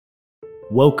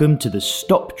Welcome to the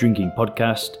Stop Drinking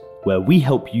podcast, where we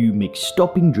help you make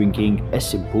stopping drinking a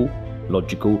simple,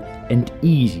 logical, and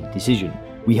easy decision.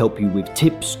 We help you with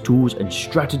tips, tools, and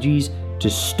strategies to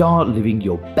start living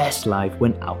your best life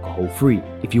when alcohol-free.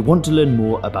 If you want to learn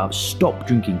more about Stop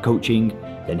Drinking coaching,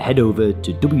 then head over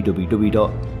to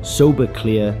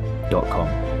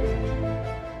www.soberclear.com.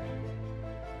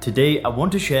 Today, I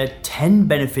want to share 10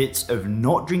 benefits of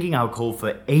not drinking alcohol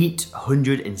for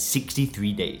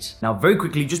 863 days. Now, very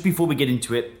quickly, just before we get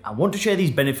into it, I want to share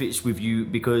these benefits with you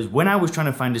because when I was trying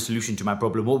to find a solution to my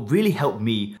problem, what really helped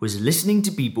me was listening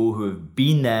to people who have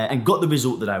been there and got the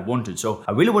result that I wanted. So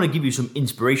I really want to give you some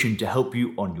inspiration to help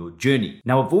you on your journey.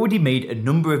 Now, I've already made a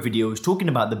number of videos talking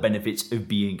about the benefits of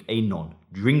being a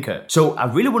non-drinker. So I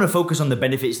really want to focus on the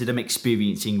benefits that I'm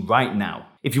experiencing right now.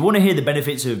 If you want to hear the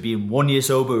benefits of being 1 year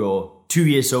sober or 2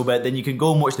 years sober, then you can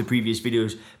go and watch the previous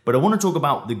videos. But I want to talk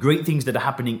about the great things that are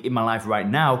happening in my life right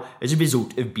now as a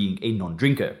result of being a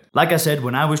non-drinker. Like I said,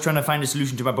 when I was trying to find a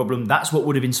solution to my problem, that's what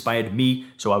would have inspired me.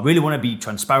 So I really want to be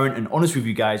transparent and honest with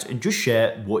you guys and just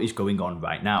share what is going on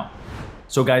right now.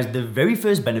 So guys, the very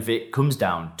first benefit comes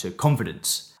down to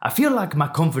confidence. I feel like my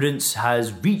confidence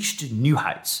has reached new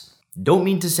heights. Don't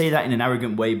mean to say that in an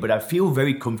arrogant way, but I feel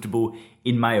very comfortable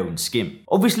in my own skin.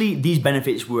 Obviously, these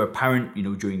benefits were apparent,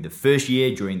 during the first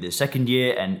year, during the second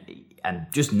year, and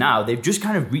just now, they've just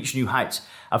kind of reached new heights.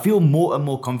 I feel more and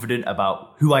more confident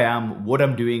about who I am, what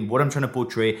I'm doing, what I'm trying to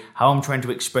portray, how I'm trying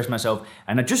to express myself,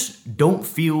 and I just don't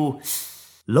feel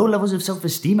low levels of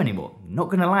self-esteem anymore. Not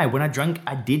gonna lie, when I drank,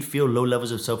 I did feel low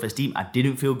levels of self-esteem. I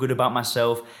didn't feel good about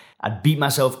myself. I'd beat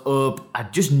myself up. I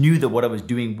just knew that what I was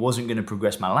doing wasn't going to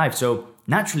progress my life. So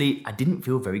naturally, I didn't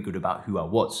feel very good about who I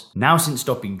was. Now, since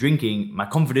stopping drinking, my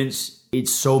confidence,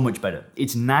 it's so much better.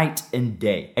 It's night and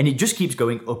day. And it just keeps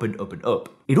going up and up and up.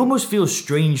 It almost feels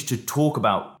strange to talk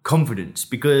about confidence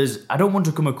because I don't want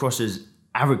to come across as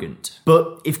arrogant.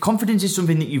 But if confidence is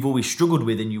something that you've always struggled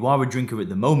with and you are a drinker at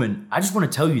the moment, I just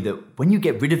want to tell you that when you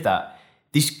get rid of that,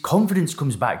 this confidence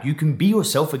comes back. You can be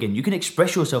yourself again. You can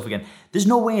express yourself again. There's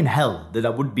no way in hell that I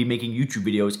would be making YouTube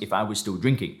videos if I was still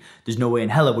drinking. There's no way in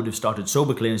hell I would have started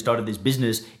SoberClear and started this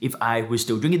business if I was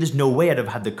still drinking. There's no way I'd have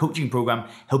had the coaching program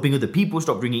helping other people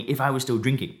stop drinking if I was still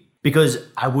drinking. Because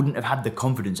I wouldn't have had the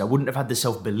confidence. I wouldn't have had the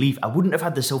self-belief. I wouldn't have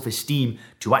had the self-esteem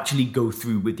to actually go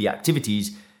through with the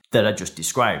activities that I just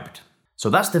described. So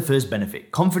that's the first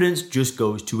benefit. Confidence just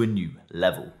goes to a new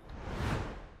level.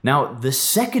 Now, the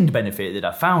second benefit that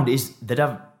I found is that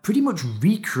I've pretty much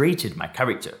recreated my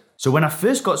character. So when I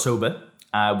first got sober,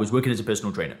 I was working as a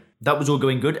personal trainer. That was all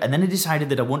going good. And then I decided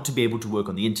that I want to be able to work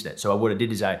on the internet. So what I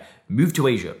did is I moved to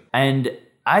Asia and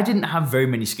I didn't have very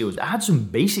many skills. I had some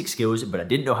basic skills, but I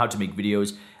didn't know how to make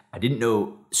videos. I didn't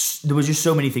know, there was just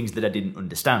so many things that I didn't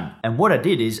understand. And what I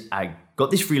did is I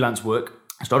got this freelance work.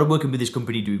 I started working with this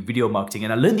company doing video marketing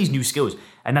and I learned these new skills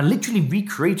and I literally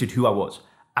recreated who I was.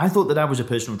 I thought that I was a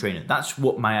personal trainer. That's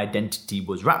what my identity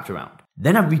was wrapped around.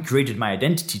 Then I recreated my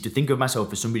identity to think of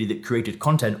myself as somebody that created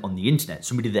content on the internet,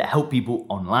 somebody that helped people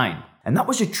online. And that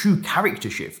was a true character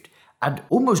shift. I'd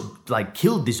almost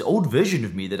killed this old version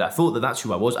of me that I thought that that's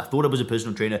who I was. I thought I was a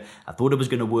personal trainer. I thought I was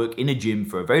going to work in a gym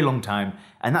for a very long time.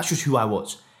 And that's just who I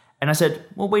was. And I said,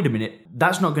 well, wait a minute.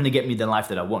 That's not going to get me the life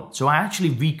that I want. So I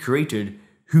actually recreated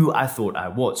who I thought I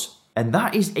was. And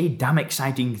that is a damn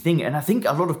exciting thing. And I think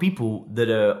a lot of people that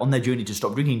are on their journey to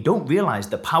stop drinking don't realize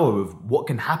the power of what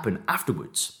can happen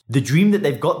afterwards. The dream that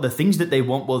they've got, the things that they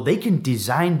want, well, they can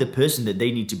design the person that they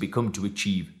need to become to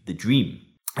achieve the dream.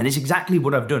 And it's exactly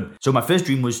what I've done. So my first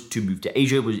dream was to move to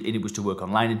Asia, and it was to work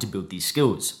online and to build these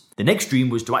skills. The next dream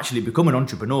was to actually become an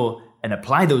entrepreneur and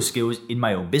apply those skills in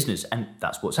my own business. And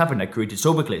that's what's happened. I created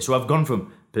SoberClear. So I've gone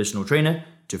from personal trainer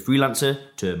to freelancer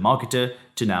to marketer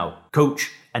to now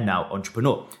coach and now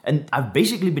entrepreneur. And I've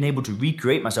basically been able to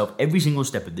recreate myself every single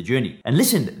step of the journey. And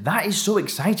listen, that is so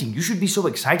exciting. You should be so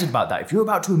excited about that. If you're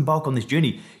about to embark on this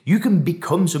journey, you can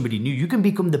become somebody new. You can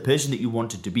become the person that you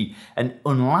wanted to be. And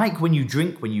unlike when you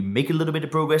drink, when you make a little bit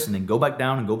of progress and then go back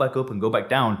down and go back up and go back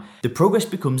down, the progress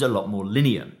becomes a lot more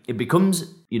linear. It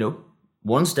becomes,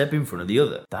 one step in front of the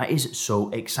other. That is so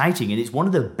exciting. And it's one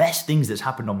of the best things that's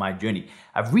happened on my journey.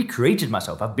 I've recreated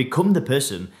myself. I've become the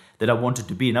person that I wanted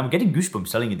to be. And I'm getting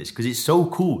goosebumps telling you this because it's so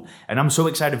cool. And I'm so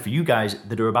excited for you guys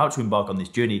that are about to embark on this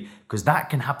journey because that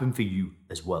can happen for you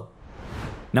as well.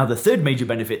 Now, the third major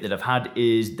benefit that I've had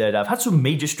is that I've had some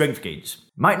major strength gains.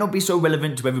 Might not be so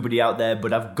relevant to everybody out there,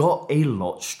 but I've got a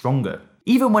lot stronger.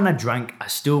 Even when I drank, I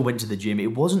still went to the gym.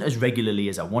 It wasn't as regularly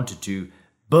as I wanted to,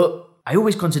 but I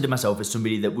always considered myself as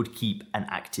somebody that would keep an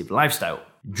active lifestyle.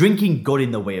 Drinking got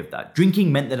in the way of that.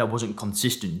 Drinking meant that I wasn't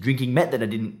consistent. Drinking meant that I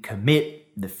didn't commit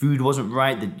the food wasn't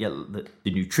right,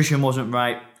 the nutrition wasn't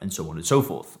right, and so on and so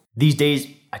forth. These days,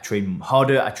 I train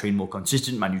harder, I train more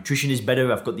consistent, my nutrition is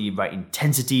better, I've got the right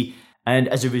intensity, and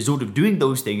as a result of doing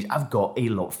those things, I've got a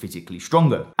lot physically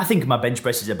stronger. I think my bench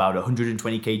press is about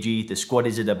 120 kg, the squat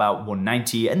is at about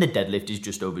 190, and the deadlift is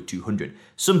just over 200.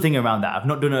 Something around that. I've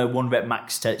not done a 1 rep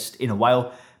max test in a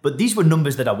while, but these were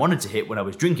numbers that I wanted to hit when I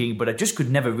was drinking, but I just could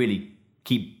never really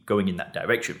keep going in that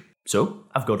direction. So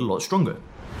I've got a lot stronger.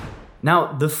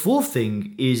 Now, the fourth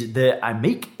thing is that I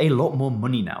make a lot more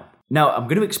money now. Now, I'm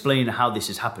going to explain how this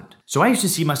has happened. So I used to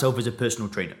see myself as a personal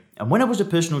trainer. And when I was a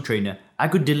personal trainer, I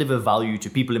could deliver value to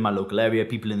people in my local area,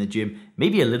 people in the gym,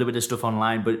 maybe a little bit of stuff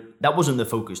online, but that wasn't the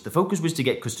focus. The focus was to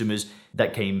get customers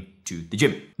that came to the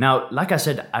gym. Now, like I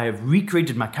said, I have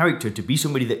recreated my character to be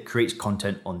somebody that creates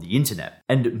content on the internet.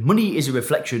 And money is a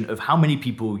reflection of how many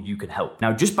people you can help.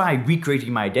 Now, just by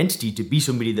recreating my identity to be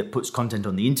somebody that puts content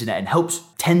on the internet and helps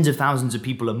tens of thousands of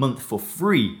people a month for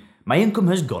free, my income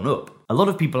has gone up. A lot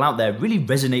of people out there really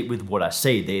resonate with what I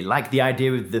say. They like the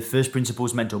idea of the first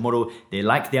principles mental model. They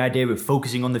like the idea of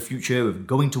focusing on the future, of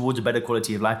going towards a better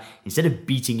quality of life instead of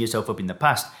beating yourself up in the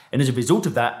past. And as a result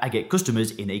of that, I get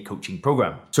customers in a coaching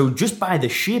program. So just by the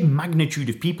sheer magnitude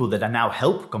of people that I now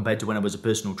help compared to when I was a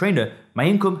personal trainer, my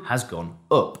income has gone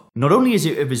up. Not only is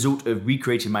it a result of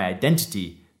recreating my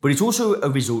identity, but it's also a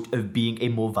result of being a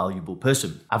more valuable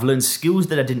person. I've learned skills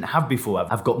that I didn't have before.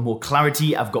 I've got more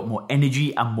clarity, I've got more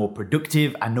energy, I'm more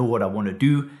productive, I know what I want to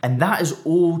do, and that is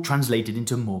all translated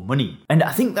into more money. And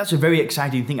I think that's a very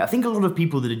exciting thing. I think a lot of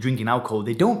people that are drinking alcohol,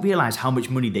 they don't realize how much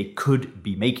money they could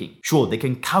be making. Sure, they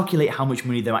can calculate how much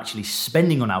money they're actually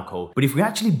spending on alcohol, but if we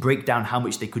actually break down how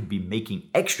much they could be making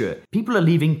extra, people are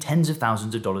leaving tens of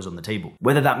thousands of dollars on the table.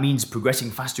 Whether that means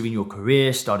progressing faster in your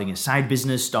career, starting a side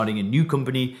business, starting a new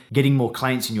company, getting more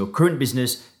clients in your current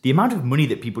business, the amount of money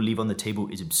that people leave on the table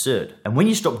is absurd. And when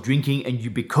you stop drinking and you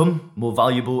become more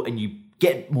valuable and you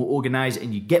get more organized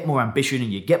and you get more ambition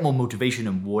and you get more motivation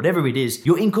and whatever it is,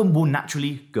 your income will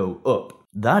naturally go up.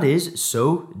 That is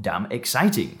so damn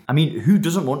exciting. I mean, who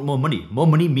doesn't want more money? More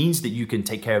money means that you can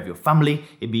take care of your family.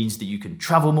 It means that you can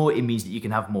travel more. It means that you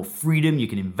can have more freedom. You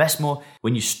can invest more.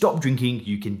 When you stop drinking,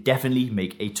 you can definitely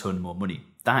make a ton more money.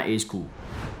 That is cool.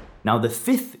 Now, the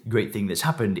fifth great thing that's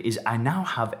happened is I now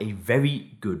have a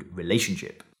very good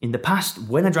relationship. In the past,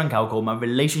 when I drank alcohol, my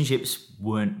relationships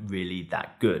weren't really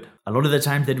that good. A lot of the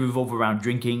times they'd revolve around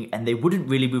drinking and they wouldn't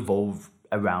really revolve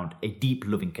around a deep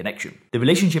loving connection. The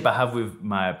relationship I have with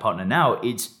my partner now,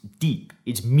 it's deep,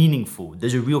 it's meaningful,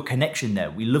 there's a real connection there.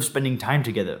 We love spending time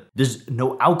together. There's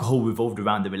no alcohol revolved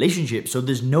around the relationship, so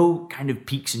there's no kind of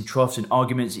peaks and troughs and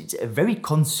arguments. It's a very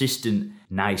consistent,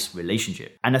 nice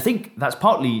relationship. And I think that's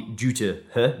partly due to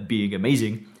her being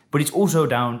amazing, but it's also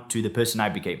down to the person I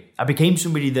became. I became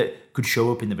somebody that could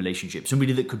show up in the relationship,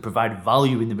 somebody that could provide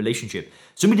value in the relationship,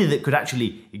 somebody that could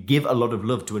actually give a lot of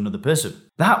love to another person.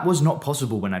 That was not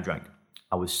possible when I drank.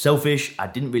 I was selfish, I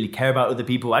didn't really care about other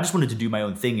people, I just wanted to do my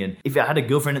own thing. And if I had a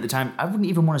girlfriend at the time, I wouldn't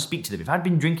even want to speak to them. If I'd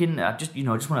been drinking, I just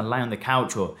want to lie on the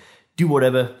couch or do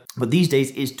whatever. But these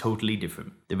days is totally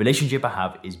different. The relationship I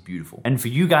have is beautiful. And for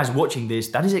you guys watching this,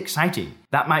 that is exciting.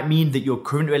 That might mean that your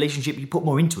current relationship, you put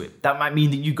more into it. That might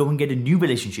mean that you go and get a new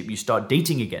relationship, you start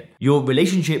dating again. Your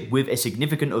relationship with a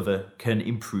significant other can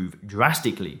improve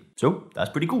drastically. So that's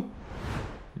pretty cool.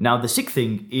 Now, the sixth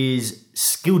thing is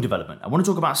skill development. I want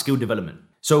to talk about skill development.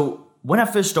 So when I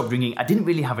first stopped drinking, I didn't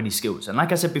really have any skills. And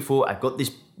like I said before, I got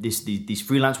this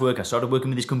freelance work. I started working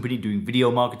with this company, doing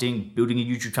video marketing, building a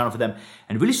YouTube channel for them,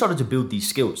 and really started to build these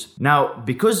skills. Now,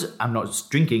 because I'm not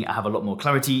drinking, I have a lot more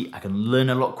clarity. I can learn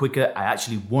a lot quicker. I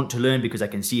actually want to learn because I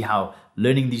can see how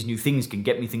learning these new things can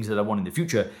get me things that I want in the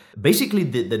future. Basically,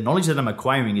 the knowledge that I'm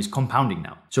acquiring is compounding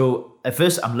now. So at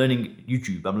first, I'm learning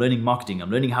YouTube, I'm learning marketing,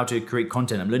 I'm learning how to create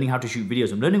content, I'm learning how to shoot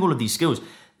videos, I'm learning all of these skills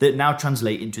that now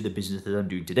translate into the business that I'm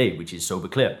doing today, which is Sober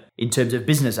Clear. In terms of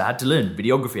business, I had to learn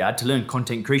videography, I had to learn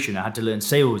content creation, I had to learn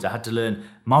sales, I had to learn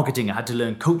marketing, I had to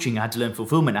learn coaching, I had to learn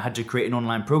fulfillment, I had to create an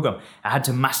online program, I had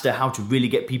to master how to really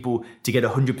get people to get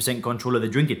 100% control of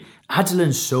their drinking. I had to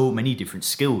learn so many different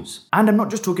skills. And I'm not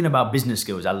just talking about business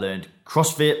skills. I learned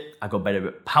CrossFit, I got better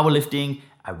at powerlifting,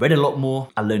 I read a lot more,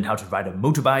 I learned how to ride a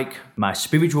motorbike, my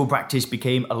spiritual practice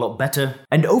became a lot better,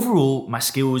 and overall, my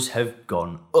skills have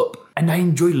gone up. And I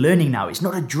enjoy learning now. It's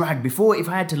not a drag. Before, if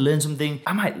I had to learn something,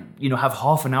 I might, have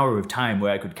half an hour of time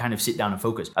where I could kind of sit down and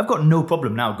focus. I've got no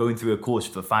problem now going through a course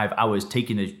for 5 hours,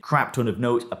 taking a crap ton of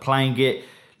notes, applying it,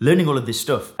 learning all of this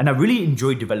stuff. And I really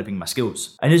enjoy developing my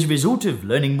skills. And as a result of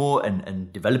learning more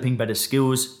and developing better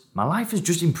skills, my life has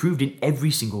just improved in every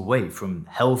single way, from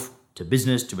health to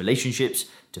business, to relationships,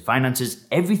 to finances.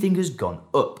 Everything has gone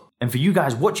up. And for you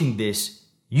guys watching this,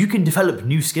 you can develop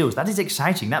new skills. That is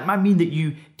exciting. That might mean that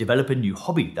you develop a new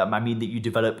hobby. That might mean that you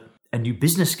develop a new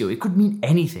business skill. It could mean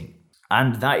anything.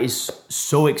 And that is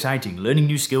so exciting. Learning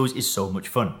new skills is so much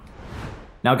fun.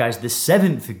 Now guys, the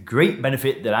 7th great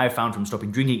benefit that I found from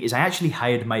stopping drinking is I actually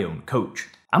hired my own coach.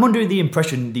 I'm under the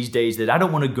impression these days that I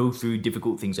don't want to go through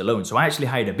difficult things alone, so I actually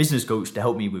hired a business coach to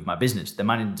help me with my business. The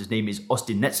man's name is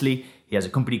Austin Netzley. He has a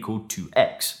company called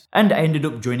 2X. And I ended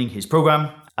up joining his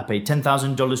program. I paid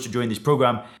 $10,000 to join this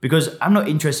program because I'm not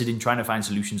interested in trying to find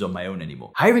solutions on my own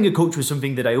anymore. Hiring a coach was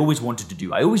something that I always wanted to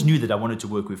do. I always knew that I wanted to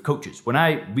work with coaches. When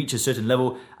I reach a certain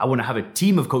level, I want to have a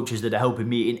team of coaches that are helping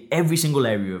me in every single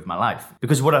area of my life.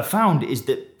 Because what I found is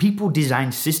that people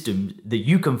design systems that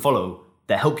you can follow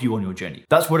that help you on your journey.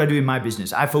 That's what I do in my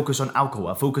business. I focus on alcohol.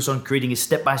 I focus on creating a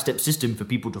step-by-step system for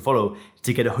people to follow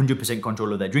to get 100%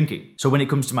 control of their drinking. So when it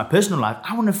comes to my personal life,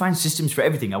 I want to find systems for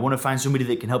everything. I want to find somebody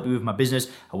that can help me with my business.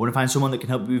 I want to find someone that can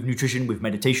help me with nutrition, with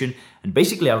meditation. And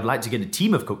basically, I would like to get a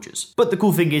team of coaches. But the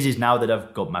cool thing is now that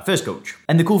I've got my first coach.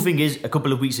 And the cool thing is, a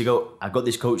couple of weeks ago, I got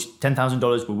this coach,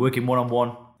 $10,000. We're working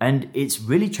one-on-one. And it's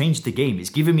really changed the game. It's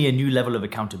given me a new level of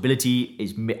accountability.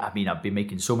 I've been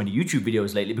making so many YouTube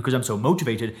videos lately because I'm so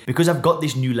motivated, because I've got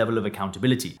this new level of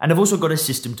accountability. And I've also got a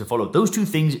system to follow. Those two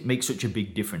things make such a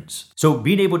big difference. So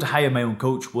being able to hire my own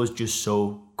coach was just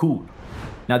so cool.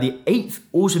 Now, the 8th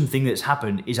awesome thing that's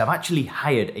happened is I've actually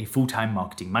hired a full-time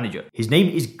marketing manager. His name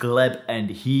is Gleb, and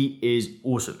he is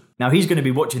awesome. Now, he's going to be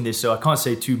watching this, so I can't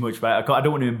say too much, right? I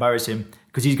don't want to embarrass him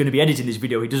because he's going to be editing this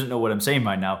video. He doesn't know what I'm saying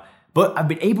right now. But I've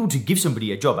been able to give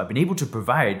somebody a job. I've been able to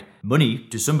provide money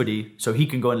to somebody so he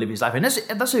can go and live his life. And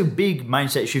that's a big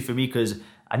mindset shift for me because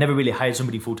I never really hired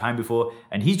somebody full-time before,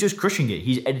 and he's just crushing it.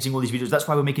 He's editing all these videos. That's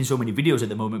why we're making so many videos at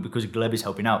the moment, because Gleb is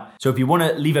helping out. So if you want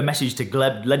to leave a message to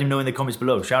Gleb, let him know in the comments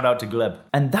below. Shout out to Gleb.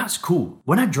 And that's cool.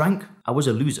 When I drank, I was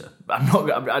a loser.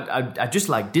 I just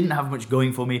didn't have much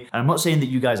going for me. And I'm not saying that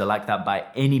you guys are like that by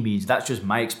any means. That's just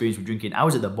my experience with drinking. I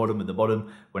was at the bottom of the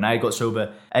bottom when I got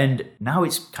sober, and now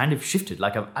it's kind of shifted.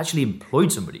 I've actually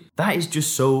employed somebody. That is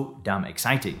just so damn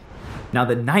exciting. Now,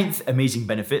 the 9th amazing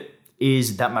benefit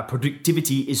is that my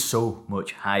productivity is so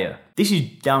much higher. This is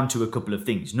down to a couple of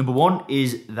things. Number one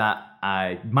is that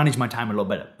I manage my time a lot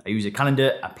better. I use a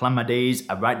calendar, I plan my days,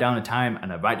 I write down the time,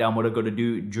 and I write down what I've got to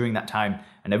do during that time,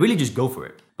 and I really just go for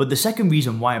it. But the second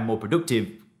reason why I'm more productive,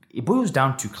 it boils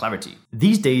down to clarity.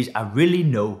 These days, I really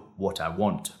know what I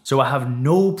want. So I have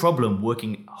no problem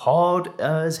working hard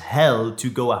as hell to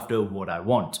go after what I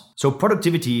want. So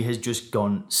productivity has just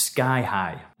gone sky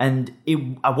high. And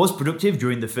I was productive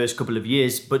during the first couple of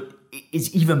years, but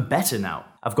it's even better now.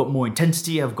 I've got more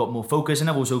intensity, I've got more focus, and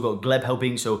I've also got Gleb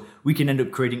helping, so we can end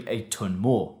up creating a ton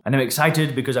more. And I'm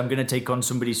excited because I'm going to take on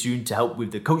somebody soon to help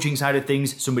with the coaching side of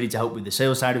things, somebody to help with the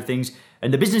sales side of things.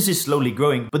 And the business is slowly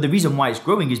growing, but the reason why it's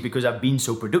growing is because I've been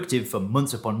so productive for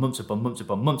months upon months upon months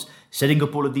upon months, setting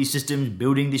up all of these systems,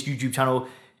 building this YouTube channel,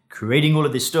 creating all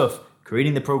of this stuff,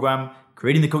 creating the program,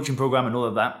 creating the coaching program and all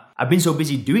of that. I've been so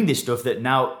busy doing this stuff that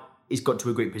now it's got to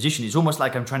a great position. It's almost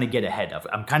like I'm trying to get ahead.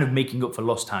 I'm kind of making up for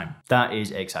lost time. That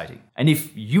is exciting. And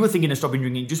if you are thinking of stopping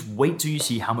drinking, just wait till you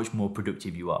see how much more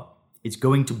productive you are. It's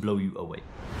going to blow you away.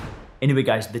 Anyway,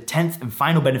 guys, the 10th and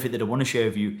final benefit that I want to share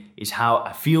with you is how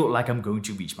I feel like I'm going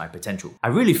to reach my potential. I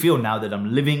really feel now that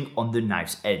I'm living on the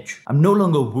knife's edge. I'm no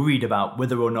longer worried about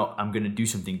whether or not I'm going to do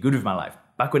something good with my life.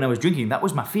 Back when I was drinking, that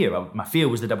was my fear. My fear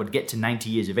was that I would get to 90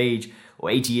 years of age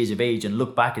or 80 years of age and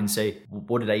look back and say, well,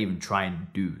 what did I even try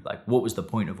and do? What was the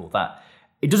point of all that?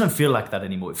 It doesn't feel like that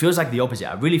anymore. It feels like the opposite.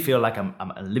 I really feel like I'm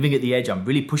living at the edge. I'm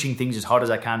really pushing things as hard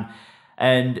as I can.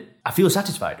 And I feel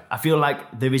satisfied. I feel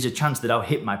like there is a chance that I'll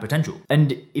hit my potential.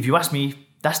 And if you ask me,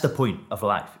 that's the point of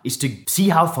life, is to see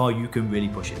how far you can really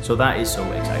push it. So that is so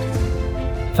exciting.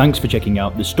 Thanks for checking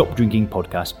out the Stop Drinking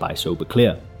podcast by Sober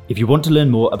Clear. If you want to learn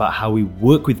more about how we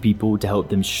work with people to help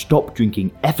them stop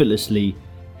drinking effortlessly,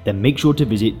 then make sure to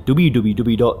visit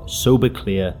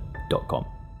www.soberclear.com.